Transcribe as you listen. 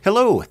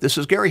Hello, this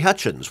is Gary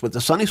Hutchins with the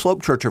Sunny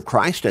Slope Church of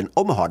Christ in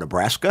Omaha,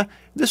 Nebraska.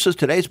 This is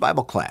today's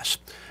Bible class.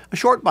 A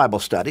short Bible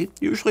study,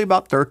 usually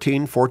about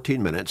 14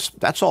 minutes.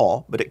 That's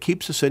all, but it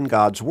keeps us in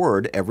God's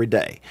Word every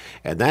day.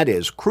 And that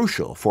is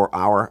crucial for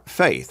our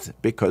faith,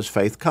 because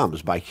faith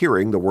comes by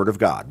hearing the Word of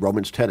God.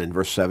 Romans 10 and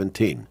verse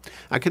 17.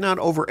 I cannot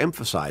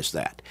overemphasize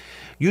that.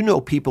 You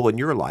know people in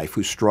your life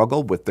who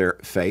struggle with their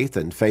faith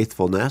and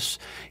faithfulness.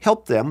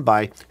 Help them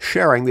by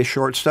sharing these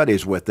short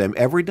studies with them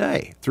every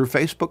day through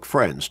Facebook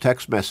friends,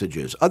 text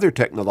messages, other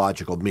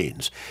technological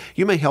means.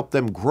 You may help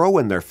them grow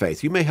in their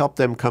faith. You may help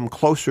them come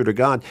closer to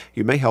God.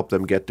 You may help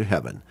them get to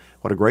heaven.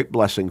 What a great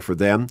blessing for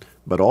them,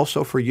 but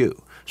also for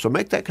you. So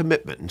make that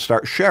commitment and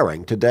start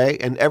sharing today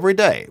and every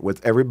day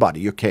with everybody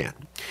you can.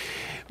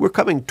 We're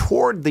coming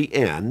toward the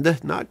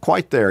end, not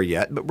quite there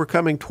yet, but we're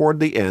coming toward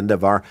the end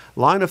of our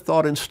line of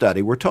thought and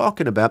study. We're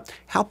talking about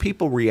how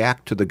people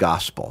react to the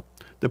gospel,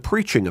 the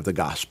preaching of the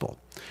gospel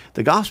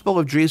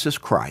of Jesus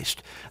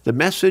Christ, the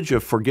message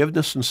of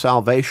forgiveness and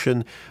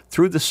salvation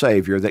through the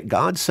Savior that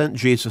God sent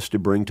Jesus to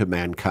bring to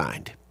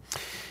mankind.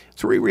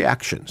 Three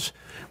reactions.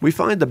 We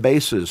find the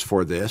basis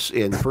for this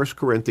in 1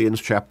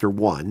 Corinthians chapter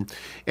 1,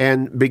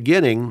 and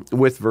beginning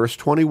with verse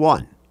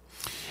 21.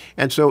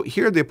 And so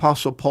here the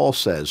Apostle Paul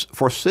says,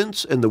 "For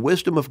since in the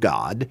wisdom of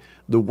God,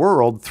 the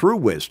world through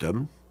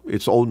wisdom,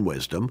 its own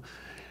wisdom,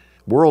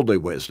 worldly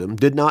wisdom,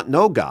 did not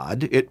know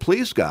God, it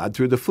pleased God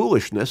through the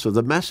foolishness of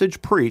the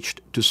message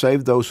preached to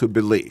save those who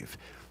believe."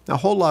 Now, a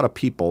whole lot of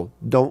people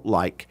don't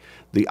like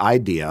the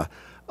idea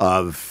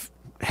of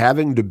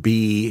having to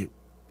be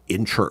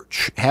in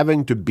church,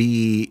 having to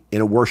be in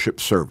a worship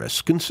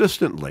service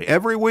consistently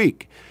every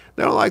week.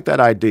 They don't like that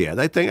idea.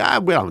 They think,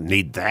 we don't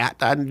need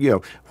that.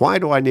 Why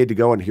do I need to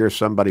go and hear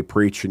somebody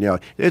preach? And,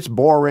 it's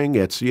boring.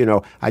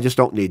 I just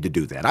don't need to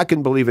do that. I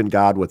can believe in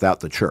God without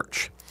the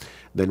church.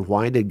 Then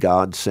why did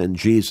God send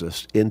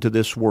Jesus into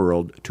this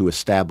world to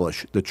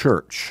establish the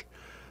church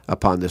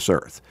upon this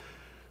earth?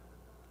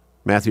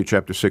 Matthew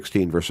chapter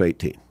 16, verse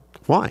 18.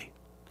 Why?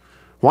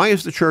 Why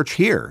is the church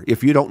here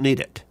if you don't need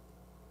it?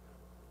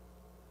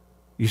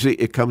 You see,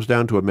 it comes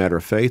down to a matter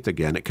of faith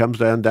again. It comes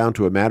down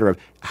to a matter of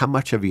how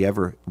much have you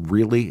ever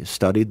really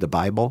studied the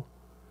Bible?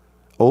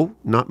 Oh,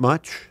 not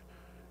much?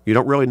 You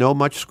don't really know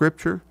much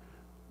Scripture?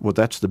 Well,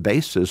 that's the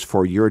basis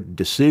for your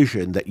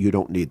decision that you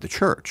don't need the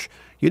church.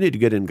 You need to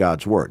get in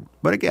God's Word.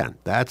 But again,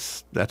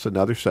 that's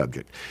another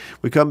subject.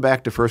 We come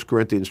back to 1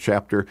 Corinthians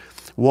chapter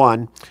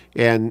 1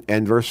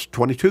 and verse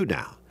 22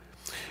 now.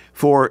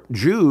 For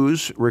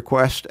Jews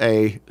request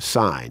a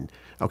sign.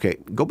 Okay,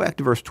 go back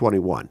to verse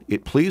 21.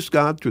 It pleased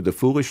God through the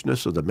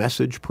foolishness of the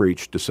message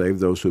preached to save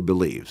those who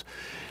believe.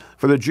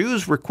 For the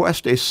Jews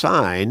request a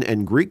sign,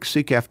 and Greeks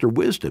seek after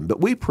wisdom, but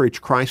we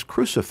preach Christ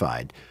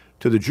crucified.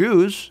 To the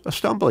Jews, a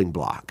stumbling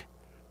block.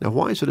 Now,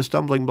 why is it a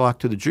stumbling block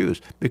to the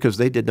Jews? Because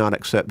they did not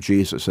accept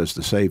Jesus as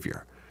the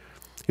Savior.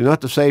 He's not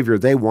the Savior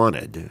they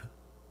wanted.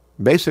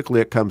 Basically,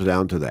 it comes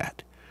down to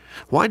that.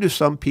 Why do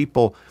some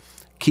people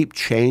keep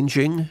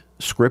changing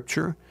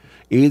Scripture,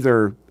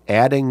 either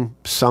adding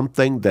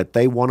something that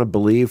they want to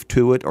believe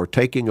to it or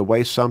taking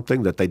away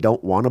something that they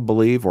don't want to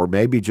believe, or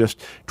maybe just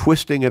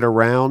twisting it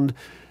around,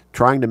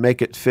 trying to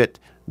make it fit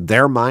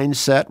their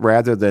mindset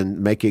rather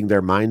than making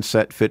their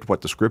mindset fit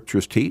what the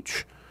Scriptures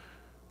teach?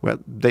 Well,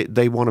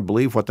 they want to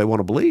believe what they want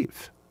to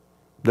believe.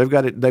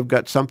 They've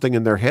got something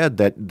in their head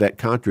that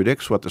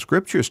contradicts what the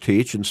Scriptures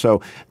teach, and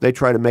so they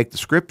try to make the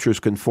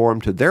Scriptures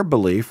conform to their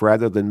belief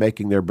rather than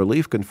making their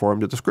belief conform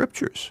to the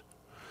Scriptures.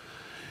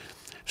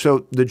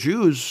 So the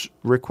Jews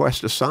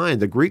request a sign.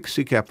 The Greeks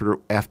seek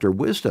after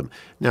wisdom.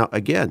 Now,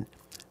 again,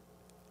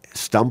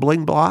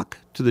 stumbling block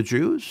to the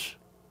Jews,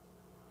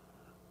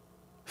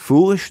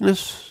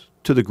 foolishness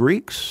to the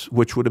Greeks,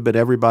 which would have been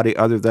everybody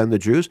other than the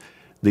Jews.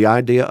 The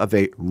idea of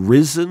a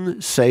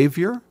risen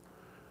Savior,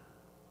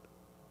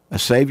 a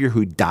Savior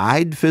who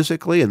died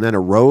physically and then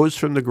arose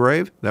from the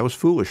grave, that was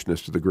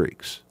foolishness to the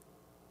Greeks.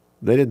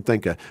 They didn't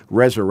think a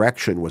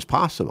resurrection was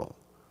possible.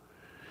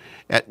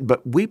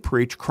 But we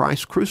preach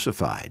Christ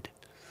crucified.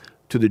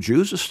 To the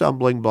Jews, a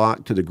stumbling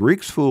block, to the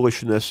Greeks,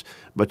 foolishness,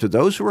 but to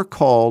those who are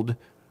called,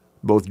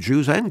 both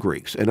Jews and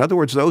Greeks, in other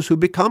words, those who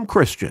become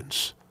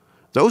Christians,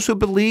 those who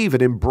believe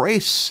and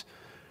embrace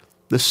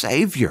the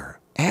Savior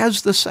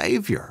as the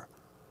Savior,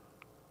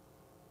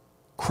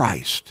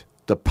 Christ,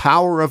 the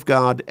power of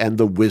God and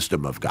the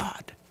wisdom of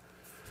God.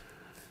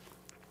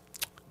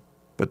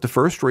 But the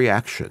first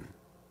reaction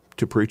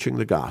to preaching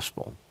the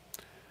gospel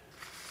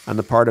on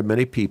the part of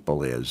many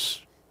people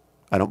is,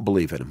 I don't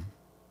believe in him.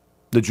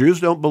 The Jews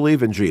don't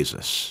believe in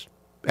Jesus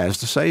as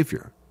the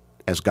Savior,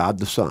 as God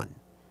the Son,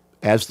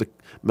 as the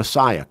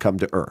Messiah come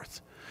to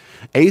earth.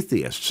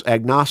 Atheists,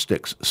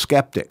 agnostics,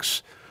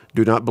 skeptics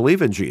do not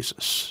believe in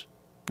Jesus.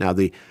 Now,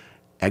 the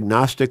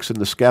agnostics and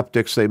the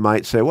skeptics, they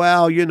might say,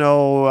 well,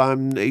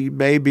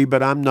 maybe,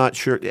 but I'm not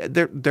sure.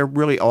 They're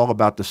really all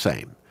about the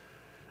same.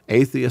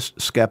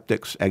 Atheists,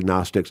 skeptics,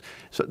 agnostics,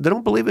 so they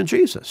don't believe in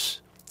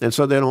Jesus. And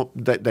so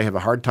they have a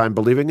hard time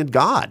believing in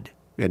God.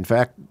 In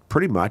fact,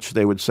 pretty much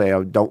they would say,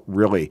 I don't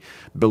really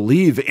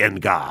believe in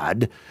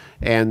God,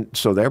 and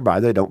so thereby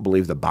they don't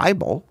believe the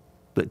Bible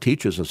that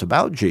teaches us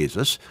about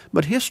Jesus.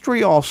 But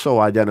history also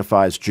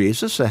identifies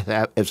Jesus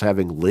as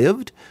having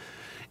lived,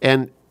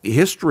 and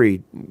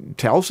history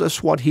tells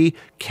us what he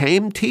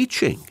came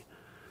teaching,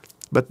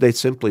 but they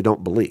simply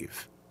don't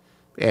believe.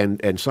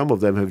 And some of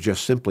them have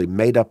just simply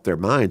made up their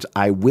minds,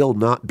 I will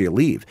not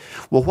believe.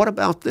 Well, what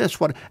about this?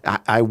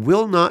 I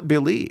will not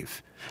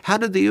believe. How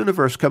did the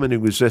universe come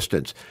into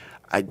existence?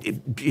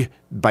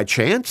 By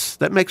chance?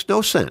 That makes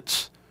no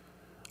sense.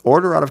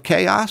 Order out of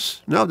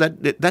chaos? No,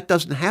 that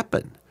doesn't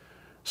happen.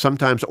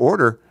 Sometimes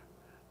order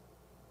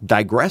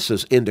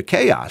digresses into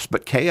chaos,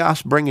 but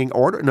chaos bringing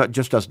order, no, it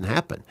just doesn't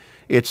happen.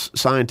 It's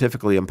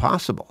scientifically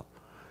impossible.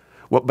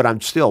 But I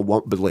still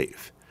won't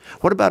believe.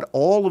 What about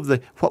all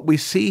of what we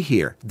see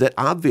here? That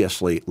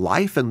obviously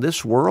life in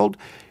this world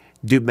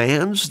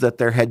demands that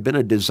there had been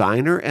a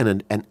designer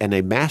and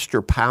a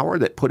master power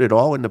that put it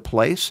all into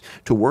place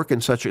to work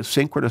in such a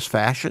synchronous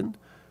fashion?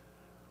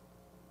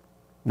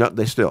 No,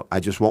 I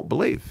just won't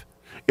believe.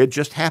 It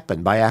just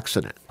happened by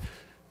accident,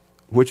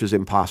 which is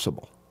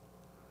impossible.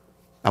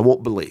 I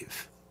won't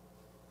believe.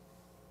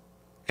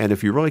 And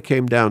if you really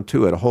came down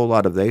to it, a whole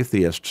lot of the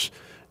atheists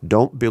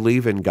don't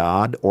believe in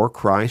God or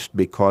Christ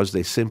because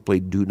they simply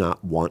do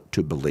not want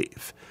to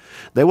believe.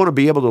 They want to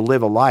be able to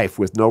live a life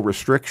with no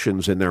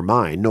restrictions in their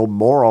mind, no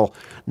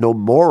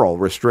moral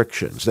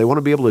restrictions. They want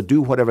to be able to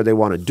do whatever they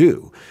want to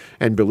do.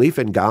 And belief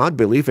in God,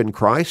 belief in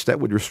Christ, that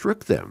would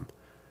restrict them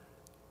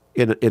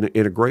in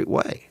a great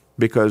way.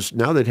 Because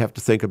now they'd have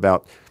to think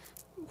about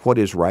what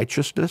is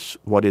righteousness,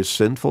 what is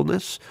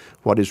sinfulness,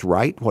 what is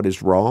right, what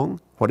is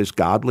wrong, what is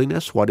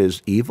godliness, what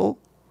is evil.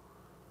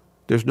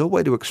 There's no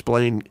way to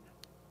explain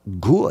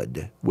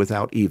good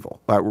without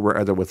evil, or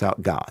rather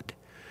without God.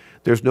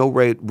 There's no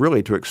way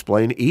really to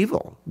explain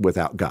evil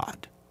without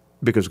God,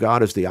 because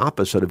God is the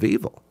opposite of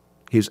evil.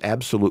 He's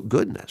absolute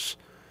goodness,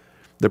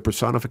 the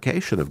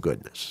personification of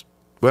goodness.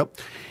 Well,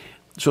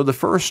 so the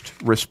first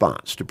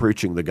response to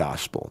preaching the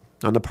gospel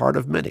on the part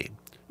of many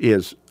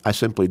is, I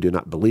simply do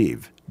not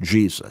believe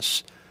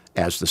Jesus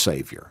as the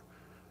Savior.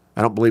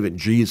 I don't believe in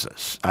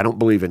Jesus. I don't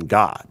believe in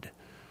God.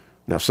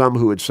 Now, some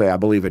who would say, I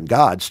believe in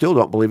God, still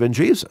don't believe in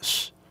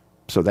Jesus.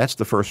 So that's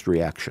the first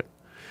reaction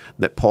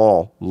that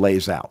Paul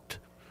lays out.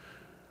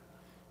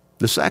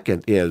 The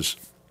second is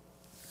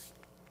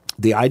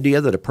the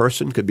idea that a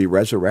person could be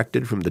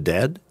resurrected from the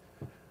dead.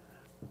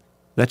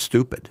 That's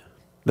stupid.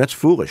 That's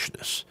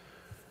foolishness.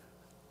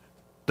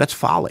 That's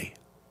folly.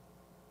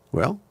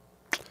 Well,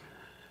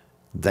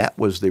 that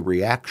was the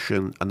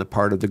reaction on the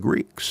part of the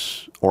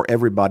Greeks, or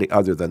everybody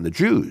other than the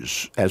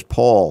Jews, as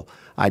Paul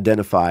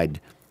identified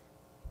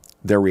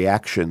their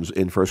reactions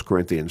in 1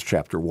 Corinthians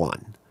chapter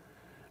 1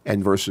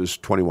 and verses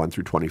 21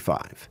 through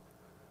 25.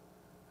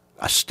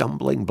 A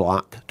stumbling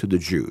block to the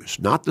Jews,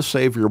 not the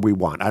Savior we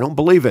want. I don't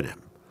believe in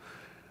him.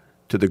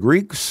 To the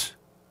Greeks,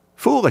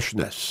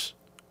 foolishness.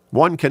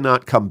 One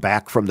cannot come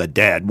back from the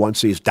dead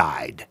once he's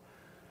died.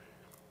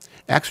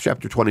 Acts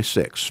chapter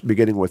 26,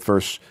 beginning with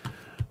verse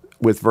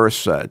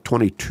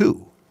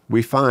 22,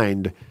 we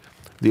find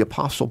the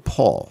Apostle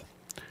Paul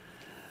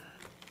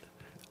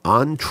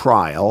on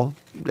trial,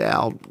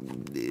 well,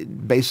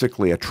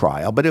 basically a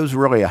trial, but it was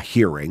really a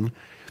hearing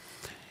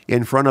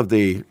in front of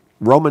the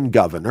Roman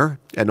governor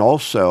and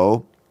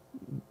also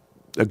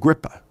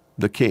Agrippa,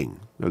 the king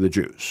of the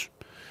Jews.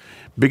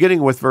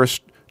 Beginning with verse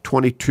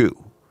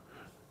 22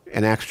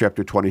 in Acts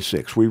chapter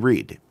 26, we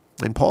read,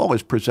 and Paul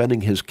is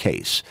presenting his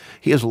case.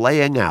 He is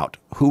laying out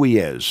who he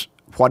is,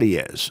 what he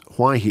is,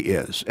 why he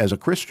is as a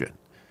Christian.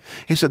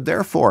 He said,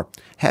 therefore,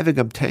 having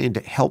obtained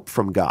help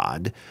from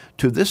God,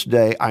 to this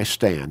day I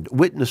stand,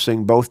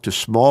 witnessing both to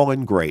small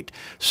and great,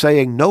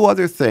 saying no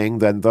other thing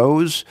than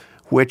those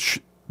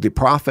which the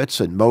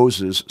prophets and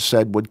Moses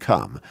said would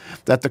come,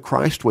 that the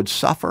Christ would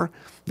suffer,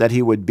 that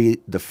he would be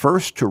the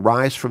first to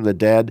rise from the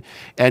dead,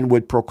 and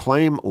would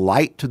proclaim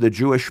light to the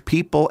Jewish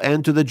people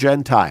and to the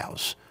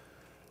Gentiles.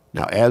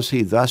 Now, as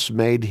he thus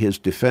made his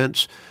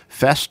defense,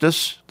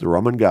 Festus, the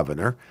Roman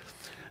governor,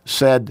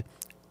 said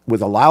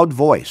with a loud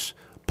voice,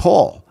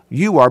 Paul,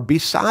 you are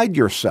beside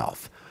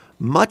yourself.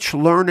 Much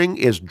learning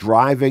is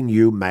driving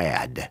you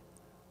mad.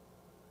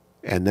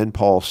 And then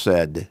Paul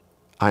said,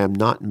 I am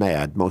not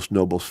mad, most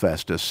noble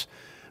Festus,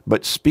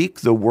 but speak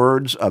the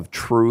words of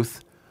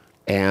truth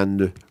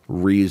and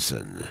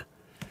reason.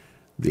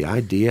 The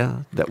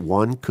idea that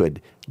one could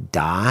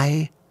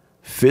die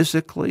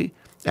physically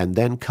and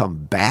then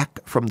come back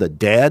from the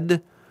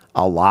dead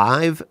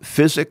alive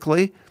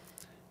physically.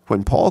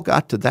 When Paul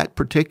got to that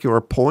particular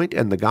point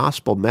in the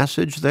gospel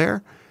message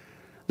there,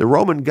 the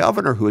Roman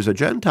governor, who is a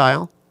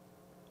Gentile,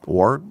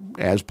 or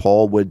as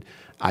Paul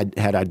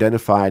had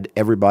identified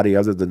everybody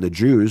other than the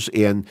Jews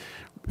in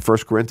 1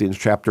 Corinthians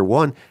chapter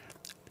 1,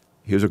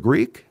 he was a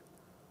Greek.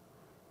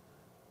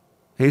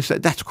 He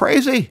said, that's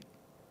crazy.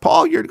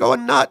 Paul, you're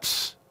going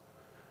nuts.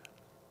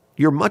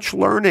 Your much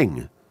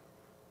learning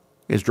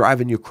is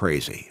driving you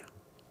crazy.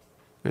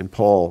 And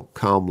Paul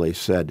calmly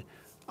said,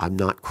 I'm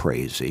not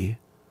crazy.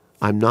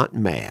 I'm not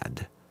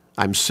mad.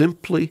 I'm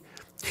simply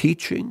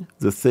teaching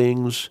the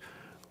things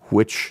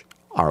which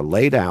are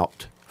laid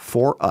out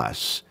for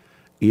us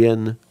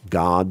in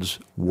God's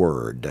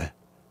Word.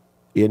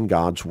 In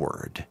God's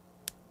Word.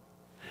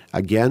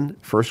 Again,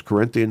 1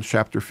 Corinthians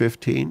chapter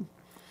 15,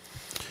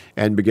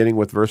 and beginning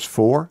with verse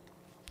 4,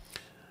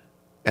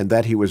 and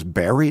that he was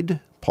buried,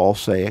 Paul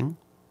saying.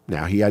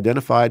 Now he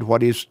identified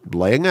what he's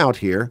laying out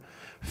here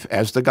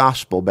as the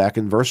gospel back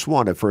in verse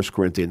 1 of 1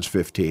 Corinthians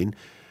 15.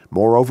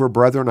 Moreover,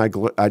 brethren,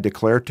 I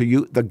declare to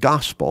you the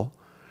gospel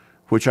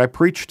which I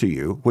preached to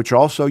you, which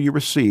also you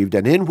received,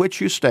 and in which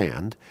you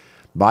stand,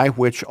 by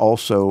which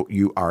also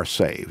you are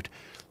saved.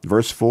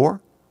 Verse 4,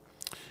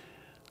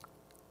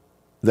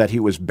 that he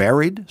was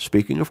buried,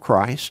 speaking of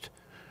Christ,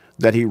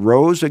 that he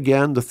rose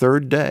again the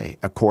third day,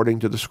 according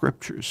to the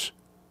Scriptures,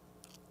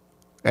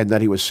 and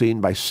that he was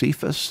seen by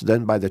Cephas,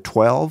 then by the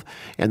 12,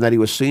 and that he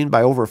was seen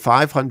by over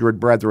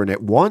 500 brethren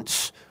at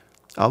once,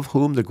 of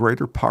whom the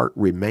greater part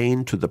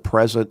remain to the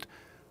present,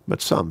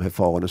 but some have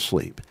fallen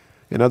asleep.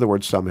 In other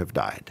words, some have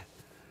died.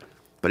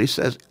 But he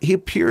says he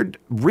appeared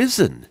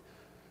risen,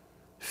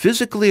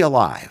 physically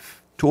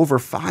alive, to over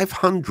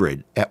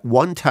 500 at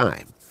one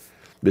time.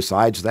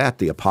 Besides that,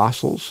 the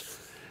apostles,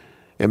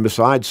 and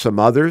besides some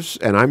others,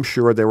 and I'm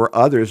sure there were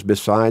others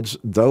besides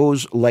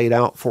those laid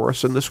out for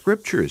us in the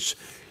Scriptures.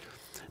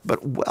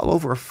 But well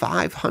over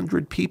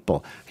 500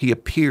 people he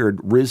appeared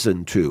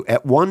risen to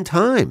at one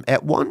time.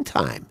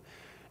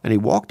 And he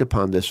walked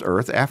upon this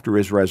earth after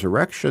his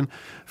resurrection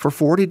for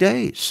 40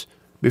 days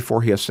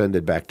before he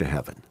ascended back to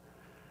heaven.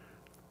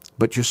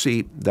 But you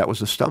see, that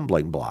was a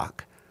stumbling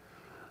block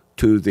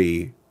to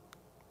the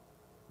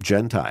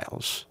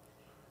Gentiles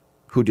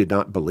who did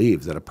not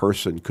believe that a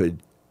person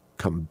could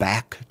come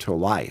back to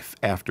life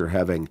after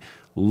having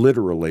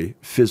literally,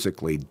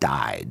 physically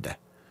died.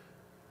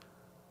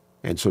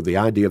 And so the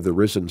idea of the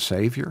risen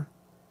Savior,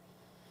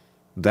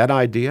 that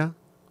idea,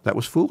 that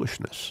was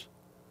foolishness.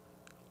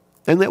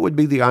 And that would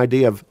be the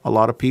idea of a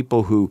lot of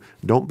people who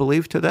don't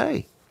believe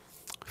today.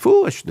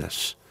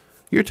 Foolishness.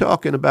 You're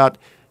talking about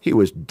he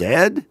was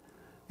dead,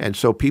 and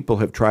so people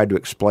have tried to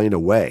explain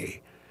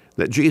away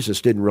that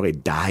Jesus didn't really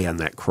die on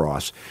that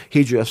cross.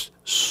 He just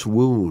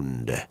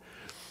swooned.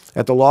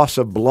 At the loss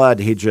of blood,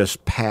 he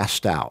just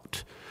passed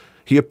out.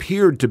 He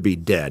appeared to be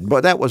dead,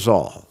 but that was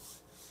all.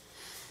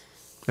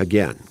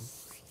 Again,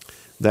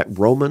 that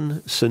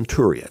Roman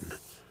centurion,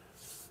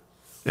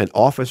 an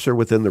officer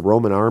within the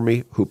Roman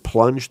army who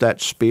plunged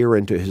that spear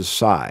into his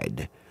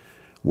side,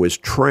 was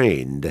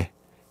trained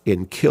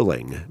in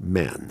killing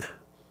men.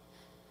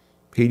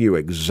 He knew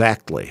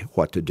exactly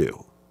what to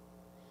do.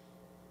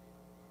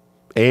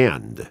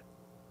 And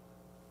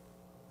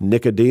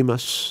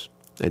Nicodemus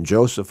and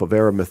Joseph of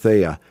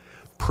Arimathea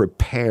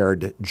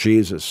prepared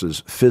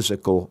Jesus'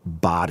 physical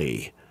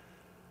body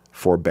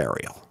for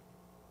burial.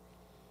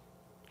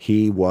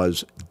 He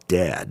was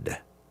dead.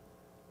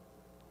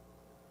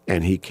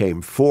 And he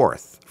came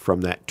forth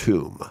from that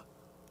tomb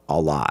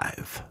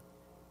alive.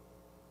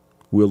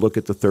 We'll look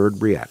at the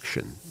third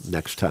reaction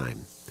next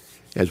time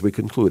as we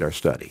conclude our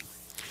study.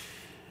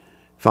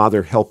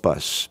 Father, help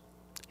us.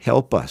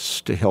 Help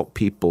us to help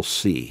people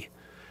see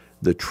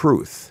the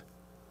truth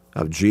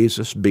of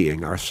Jesus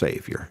being our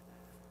Savior.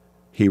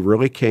 He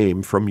really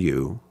came from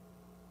you,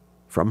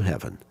 from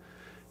heaven.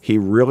 He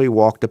really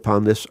walked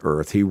upon this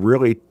earth. He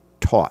really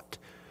taught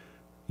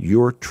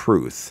your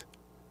truth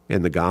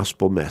in the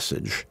gospel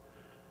message.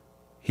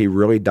 He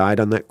really died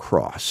on that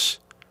cross.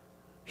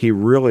 He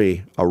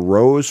really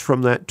arose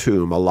from that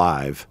tomb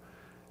alive,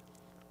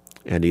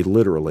 and he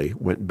literally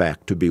went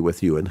back to be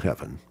with you in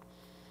heaven.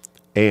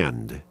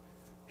 And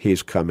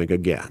he's coming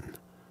again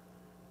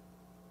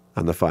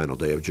on the final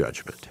day of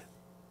judgment.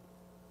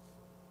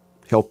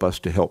 Help us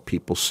to help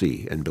people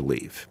see and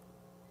believe.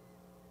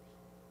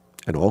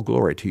 And all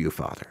glory to you,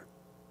 Father.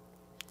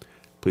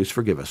 Please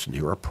forgive us and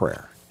hear our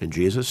prayer. In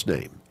Jesus'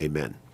 name, amen.